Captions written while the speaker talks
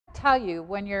tell you,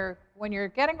 when you're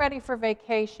getting ready for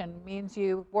vacation, means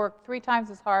you work 3 times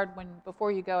as hard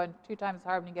before you go and 2 times as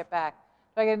hard when you get back.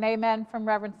 Do I get an amen from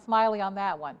Reverend Smiley on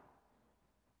that one?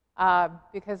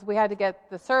 Because we had to get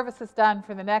the services done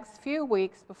for the next few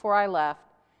weeks before I left.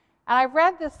 And I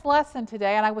read this lesson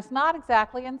today, and I was not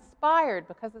exactly inspired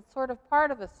because it's sort of part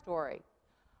of the story.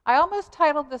 I almost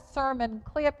titled this sermon,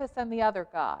 Cleopas and the Other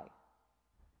Guy.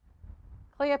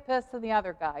 Cleopas and the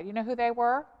Other Guy. You know who they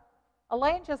were?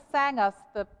 Elaine just sang us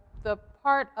the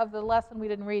part of the lesson we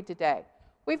didn't read today.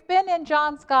 We've been in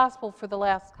John's Gospel for the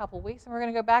last couple weeks, and we're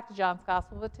going to go back to John's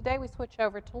Gospel, but today we switch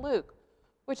over to Luke,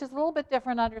 which is a little bit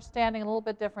different understanding, a little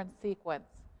bit different sequence.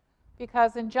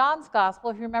 Because in John's Gospel,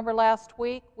 if you remember last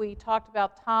week, we talked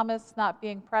about Thomas not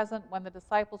being present when the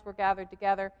disciples were gathered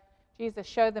together. Jesus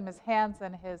showed them his hands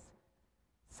and his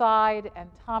side, and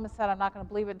Thomas said, I'm not going to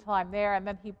believe it until I'm there, and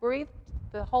then he breathed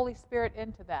the Holy Spirit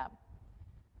into them.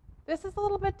 This is a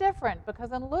little bit different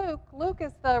because in Luke, Luke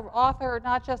is the author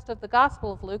not just of the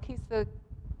Gospel of Luke, he's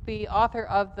the author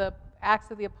of the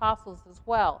Acts of the Apostles as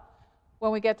well.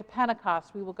 When we get to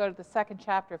Pentecost, we will go to the 2nd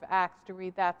chapter of Acts to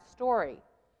read that story.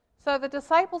 So the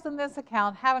disciples in this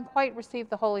account haven't quite received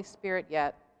the Holy Spirit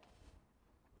yet.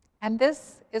 And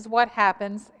this is what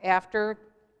happens after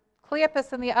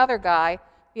Cleopas and the other guy,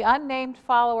 the unnamed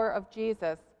follower of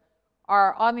Jesus,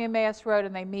 are on the Emmaus Road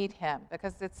and they meet him.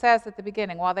 Because it says at the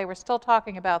beginning, while they were still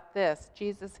talking about this,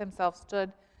 Jesus himself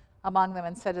stood among them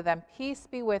and said to them, peace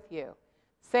be with you.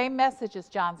 Same message as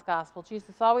John's Gospel.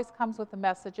 Jesus always comes with a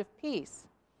message of peace.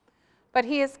 But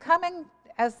he is coming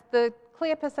as the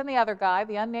Cleopas and the other guy,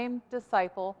 the unnamed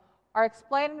disciple, are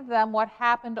explaining to them what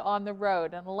happened on the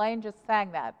road. And Elaine just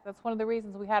sang that. That's one of the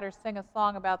reasons we had her sing a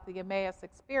song about the Emmaus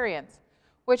experience,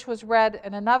 which was read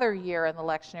in another year in the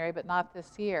lectionary, but not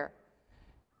this year.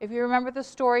 If you remember the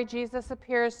story, Jesus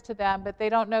appears to them, but they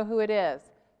don't know who it is.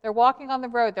 They're walking on the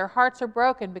road. Their hearts are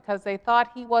broken because they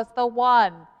thought he was the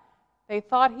one. They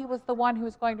thought he was the one who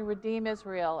was going to redeem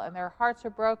Israel, and their hearts are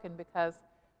broken because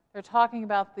they're talking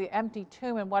about the empty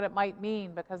tomb and what it might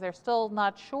mean because they're still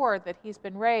not sure that he's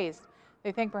been raised.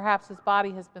 They think perhaps his body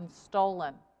has been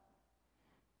stolen.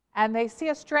 And they see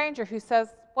a stranger who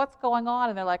says, what's going on?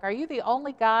 And they're like, are you the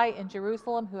only guy in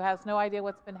Jerusalem who has no idea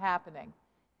what's been happening?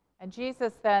 And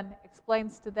Jesus then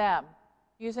explains to them,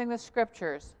 using the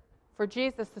scriptures. For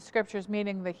Jesus, the scriptures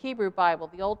meaning the Hebrew Bible,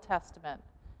 the Old Testament,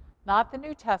 not the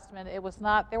New Testament.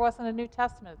 There wasn't a New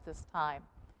Testament at this time.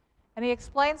 And he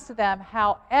explains to them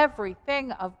how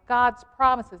everything of God's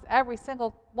promises, every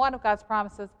single one of God's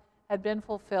promises had been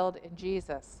fulfilled in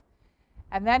Jesus.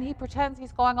 And then he pretends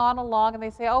he's going on along, and they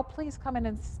say, oh, please come in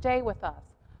and stay with us.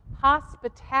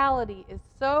 Hospitality is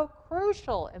so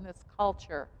crucial in this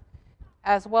culture,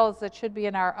 as well as it should be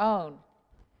in our own.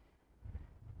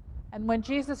 And when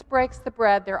Jesus breaks the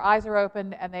bread, their eyes are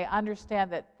opened, and they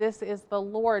understand that this is the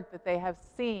Lord that they have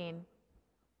seen.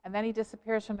 And then he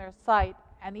disappears from their sight.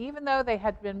 And even though they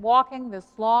had been walking this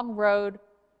long road,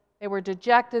 they were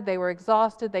dejected, they were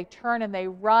exhausted, they turn and they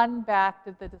run back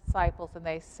to the disciples and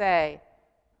they say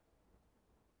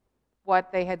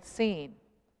what they had seen.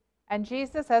 And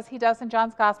Jesus, as he does in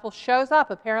John's Gospel, shows up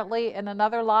apparently in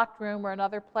another locked room or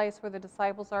another place where the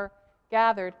disciples are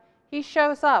gathered. He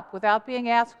shows up without being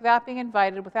asked, without being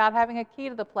invited, without having a key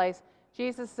to the place.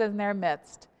 Jesus is in their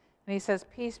midst. And he says,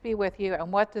 peace be with you.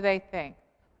 And what do they think?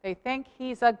 They think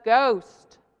he's a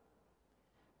ghost.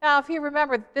 Now, if you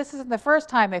remember, this isn't the first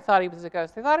time they thought he was a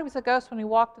ghost. They thought he was a ghost when he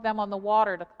walked to them on the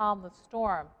water to calm the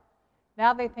storm.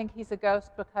 Now they think he's a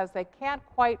ghost because they can't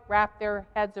quite wrap their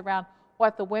heads around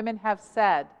what the women have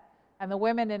said. And the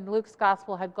women in Luke's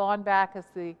Gospel had gone back as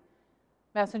the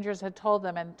messengers had told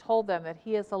them and told them that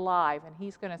he is alive and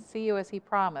he's going to see you as he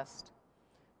promised.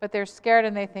 But they're scared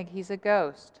and they think he's a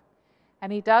ghost.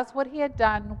 And he does what he had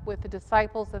done with the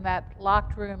disciples in that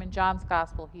locked room in John's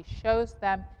Gospel. He shows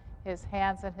them his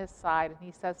hands and his side, and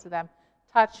he says to them,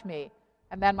 touch me.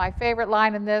 And then my favorite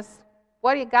line in this,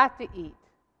 what do you got to eat?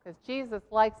 Because Jesus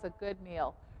likes a good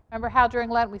meal. Remember how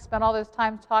during Lent we spent all those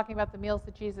times talking about the meals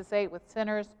that Jesus ate with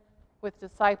sinners, with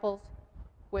disciples,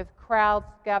 with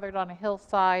crowds gathered on a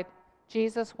hillside?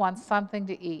 Jesus wants something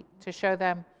to eat to show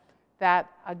them that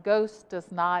a ghost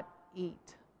does not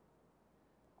eat.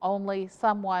 Only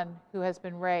someone who has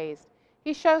been raised.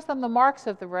 He shows them the marks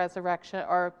of the resurrection,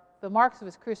 or the marks of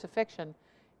his crucifixion,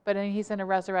 but he's in a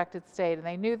resurrected state. And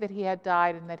they knew that he had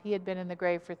died and that he had been in the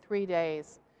grave for 3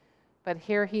 days. But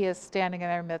here he is standing in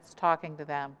their midst talking to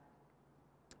them.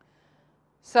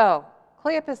 So,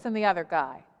 Cleopas and the other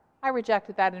guy. I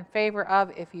rejected that in favor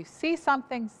of, if you see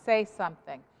something, say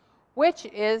something. Which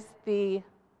is the,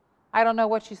 I don't know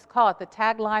what you call it, the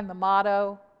tagline, the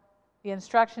motto, The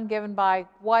instruction given by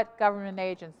what government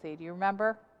agency? Do you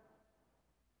remember?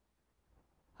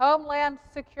 Homeland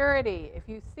Security. If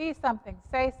you see something,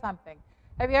 say something.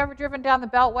 Have you ever driven down the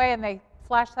Beltway and they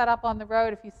flash that up on the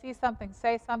road? If you see something,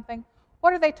 say something.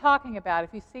 What are they talking about?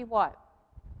 If you see what?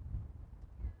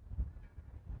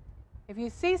 If you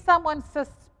see someone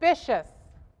suspicious,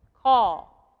 call.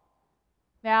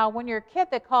 Now, when you're a kid,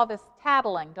 they call this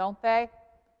tattling, don't they?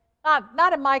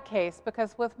 Not in my case,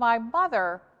 because with my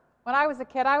mother, when I was a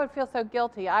kid, I would feel so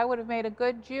guilty. I would have made a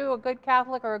good Jew, a good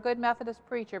Catholic, or a good Methodist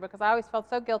preacher because I always felt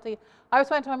so guilty. I always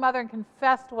went to my mother and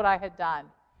confessed what I had done.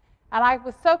 And I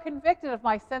was so convicted of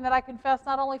my sin that I confessed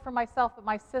not only for myself, but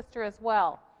my sister as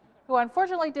well, who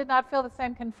unfortunately did not feel the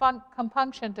same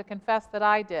compunction to confess that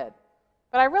I did.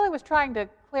 But I really was trying to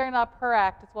clean up her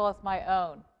act as well as my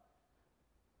own.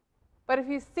 But if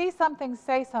you see something,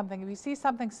 say something. If you see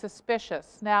something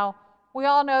suspicious. Now, we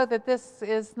all know that this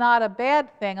is not a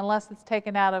bad thing unless it's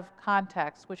taken out of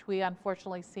context, which we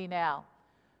unfortunately see now.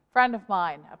 A friend of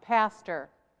mine, a pastor,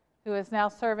 who is now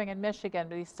serving in Michigan,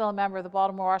 but he's still a member of the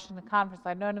Baltimore-Washington Conference.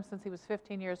 I've known him since he was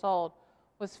 15 years old,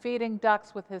 was feeding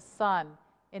ducks with his son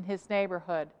in his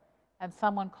neighborhood, and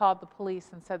someone called the police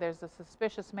and said there's a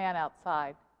suspicious man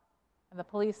outside. And the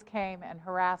police came and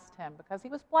harassed him because he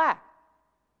was black.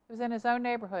 He was in his own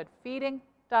neighborhood, feeding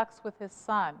ducks with his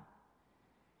son.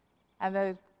 And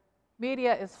the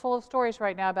media is full of stories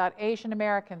right now about Asian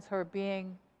Americans who are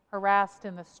being harassed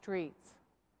in the streets.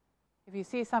 If you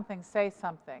see something, say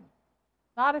something.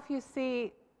 Not if you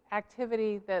see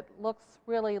activity that looks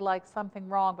really like something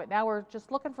wrong, but now we're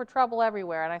just looking for trouble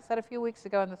everywhere. And I said a few weeks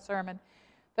ago in the sermon,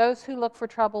 those who look for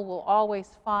trouble will always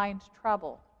find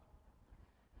trouble.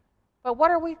 But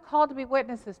what are we called to be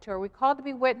witnesses to? Are we called to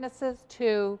be witnesses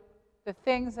to the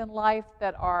things in life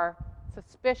that are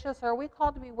suspicious, or are we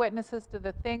called to be witnesses to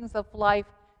the things of life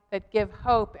that give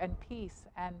hope and peace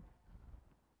and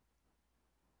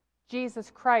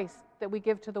Jesus Christ that we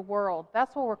give to the world?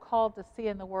 That's what we're called to see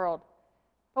in the world.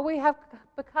 But we have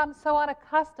become so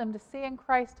unaccustomed to seeing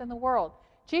Christ in the world.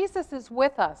 Jesus is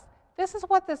with us. This is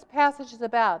what this passage is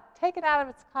about. Taken out of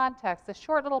its context, a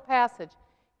short little passage.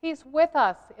 He's with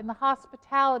us in the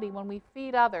hospitality when we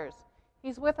feed others.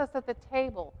 He's with us at the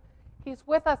table. He's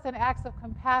with us in acts of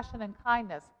compassion and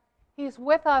kindness. He's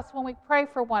with us when we pray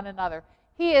for one another.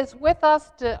 He is with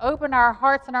us to open our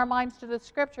hearts and our minds to the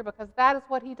Scripture, because that is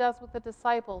what he does with the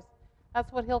disciples.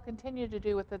 That's what he'll continue to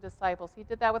do with the disciples. He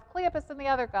did that with Cleopas and the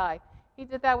other guy. He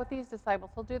did that with these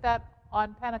disciples. He'll do that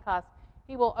on Pentecost.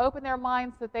 He will open their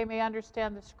minds that they may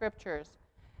understand the Scriptures.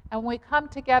 And when we come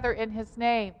together in his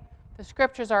name, the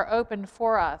Scriptures are opened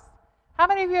for us. How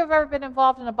many of you have ever been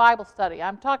involved in a Bible study?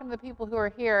 I'm talking to the people who are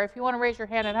here. If you want to raise your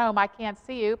hand at home, I can't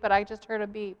see you, but I just heard a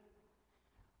beep.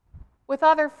 With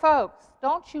other folks,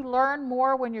 don't you learn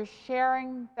more when you're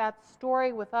sharing that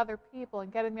story with other people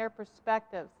and getting their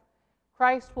perspectives?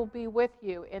 Christ will be with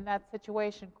you in that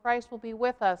situation. Christ will be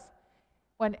with us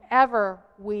whenever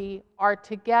we are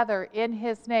together in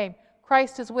his name.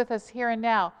 Christ is with us here and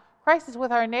now. Christ is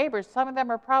with our neighbors. Some of them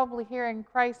are probably hearing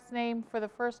Christ's name for the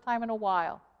first time in a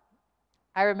while.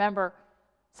 I remember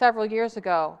several years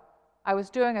ago, I was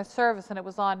doing a service, and it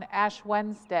was on Ash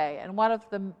Wednesday, and one of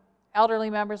the elderly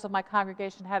members of my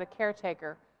congregation had a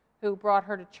caretaker who brought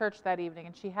her to church that evening,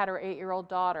 and she had her 8-year-old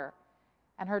daughter.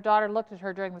 And her daughter looked at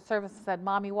her during the service and said,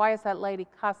 "Mommy, why is that lady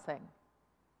cussing?"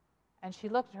 And she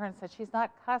looked at her and said, "She's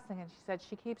not cussing." And she said,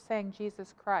 "She keeps saying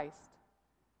Jesus Christ."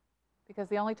 Because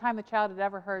the only time the child had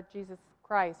ever heard Jesus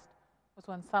Christ was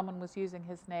when someone was using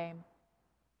his name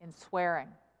in swearing.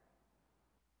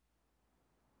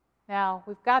 Now,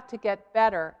 we've got to get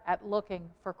better at looking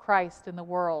for Christ in the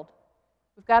world.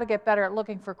 We've got to get better at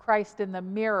looking for Christ in the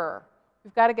mirror.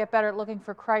 We've got to get better at looking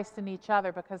for Christ in each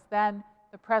other, because then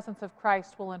the presence of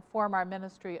Christ will inform our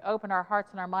ministry, open our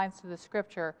hearts and our minds to the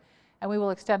Scripture, and we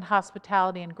will extend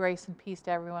hospitality and grace and peace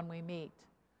to everyone we meet.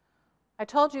 I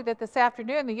told you that this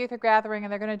afternoon the youth are gathering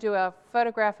and they're going to do a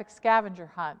photographic scavenger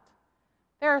hunt.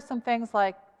 There are some things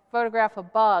like photograph a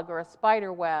bug or a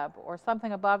spider web or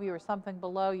something above you or something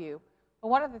below you. But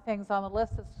one of the things on the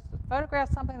list is photograph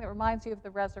something that reminds you of the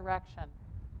resurrection.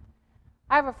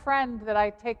 I have a friend that I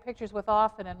take pictures with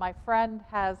often, and my friend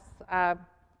has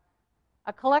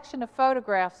a collection of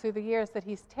photographs through the years that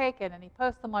he's taken, and he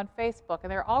posts them on Facebook,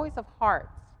 and they're always of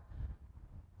hearts.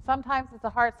 Sometimes it's a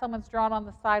heart someone's drawn on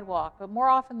the sidewalk, but more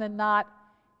often than not,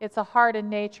 it's a heart in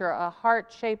nature, a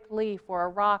heart-shaped leaf or a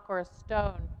rock or a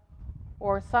stone,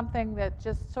 or something that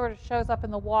just sort of shows up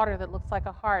in the water that looks like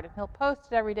a heart. And he'll post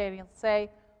it every day, and he'll say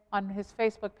on his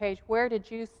Facebook page, "Where did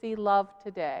you see love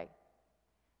today?"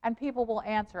 And people will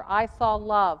answer, "I saw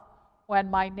love when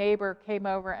my neighbor came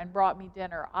over and brought me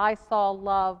dinner. I saw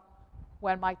love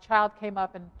when my child came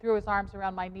up and threw his arms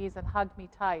around my knees and hugged me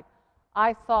tight.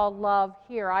 I saw love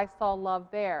here. I saw love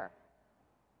there.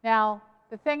 Now,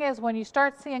 the thing is, when you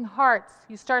start seeing hearts,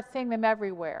 you start seeing them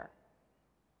everywhere.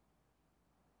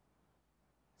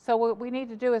 So what we need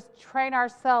to do is train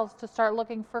ourselves to start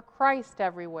looking for Christ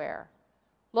everywhere.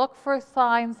 Look for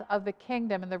signs of the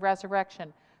kingdom and the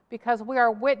resurrection, because we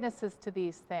are witnesses to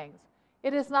these things.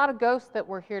 It is not a ghost that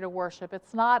we're here to worship.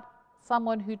 It's not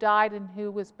someone who died and who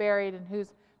was buried and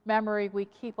whose memory we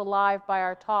keep alive by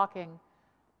our talking.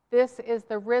 This is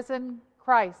the risen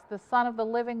Christ, the Son of the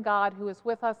living God, who is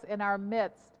with us in our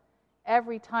midst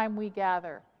every time we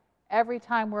gather, every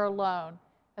time we're alone,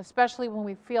 especially when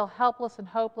we feel helpless and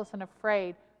hopeless and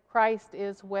afraid. Christ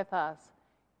is with us,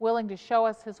 willing to show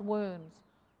us his wounds,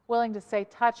 willing to say,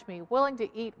 touch me, willing to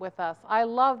eat with us. I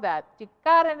love that. You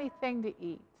got anything to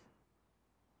eat?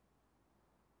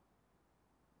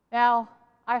 Now,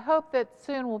 I hope that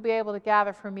soon we'll be able to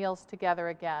gather for meals together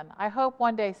again. I hope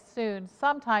one day soon,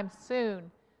 sometime soon,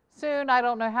 I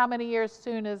don't know how many years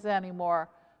soon is anymore,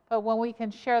 but when we can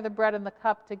share the bread and the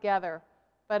cup together.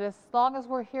 But as long as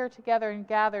we're here together and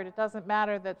gathered, it doesn't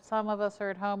matter that some of us are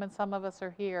at home and some of us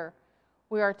are here.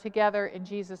 We are together in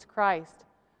Jesus Christ.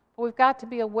 But we've got to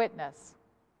be a witness.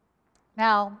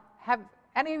 Now, have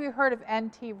any of you heard of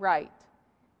N.T. Wright?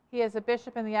 He is a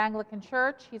bishop in the Anglican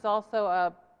Church. He's also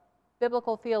a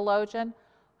biblical theologian.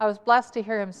 I was blessed to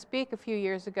hear him speak a few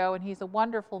years ago, and he's a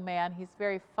wonderful man. He's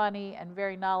very funny and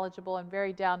very knowledgeable and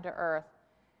very down to earth.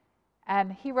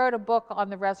 And he wrote a book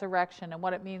on the resurrection and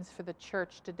what it means for the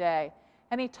church today.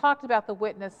 And he talked about the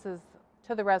witnesses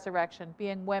to the resurrection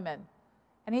being women.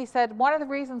 And he said, one of the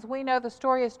reasons we know the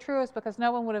story is true is because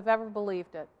no one would have ever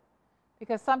believed it.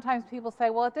 Because sometimes people say,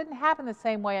 well, it didn't happen the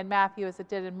same way in Matthew as it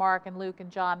did in Mark and Luke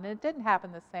and John, and it didn't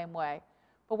happen the same way.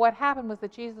 But what happened was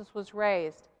that Jesus was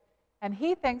raised. And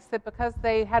he thinks that because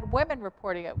they had women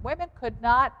reporting it, women could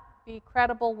not be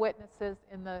credible witnesses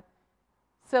in the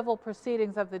civil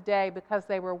proceedings of the day because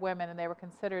they were women and they were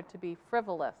considered to be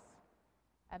frivolous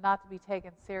and not to be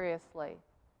taken seriously.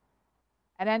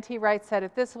 And N.T. Wright said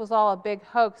if this was all a big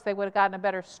hoax, they would have gotten a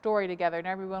better story together and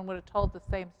everyone would have told the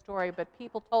same story, but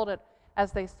people told it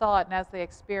as they saw it and as they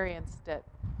experienced it.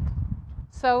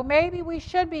 So maybe we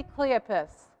should be Cleopas.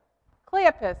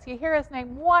 Cleopas, you hear his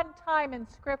name one time in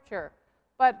Scripture,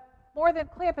 but more than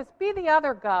Cleopas, be the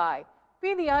other guy.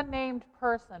 Be the unnamed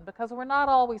person, because we're not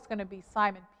always going to be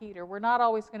Simon Peter. We're not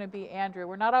always going to be Andrew.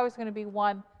 We're not always going to be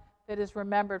one that is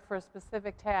remembered for a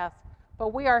specific task.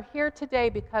 But we are here today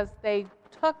because they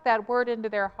took that word into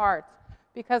their hearts,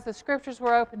 because the Scriptures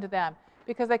were open to them,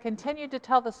 because they continued to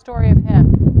tell the story of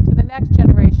him to the next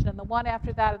generation, and the one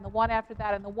after that, and the one after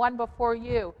that, and the one before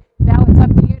you. Now it's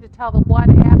up to you to tell the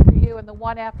one after you, and the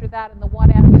one after that, and the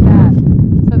one after that,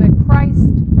 so that Christ,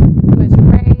 who is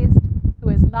raised, who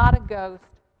is not a ghost,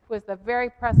 who is the very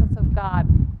presence of God,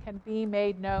 can be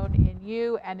made known in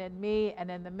you and in me and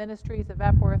in the ministries of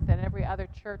Epworth and every other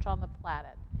church on the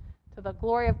planet. To the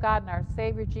glory of God and our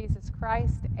Savior Jesus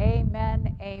Christ,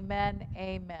 amen, amen,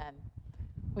 amen.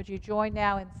 Would you join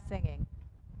now in singing?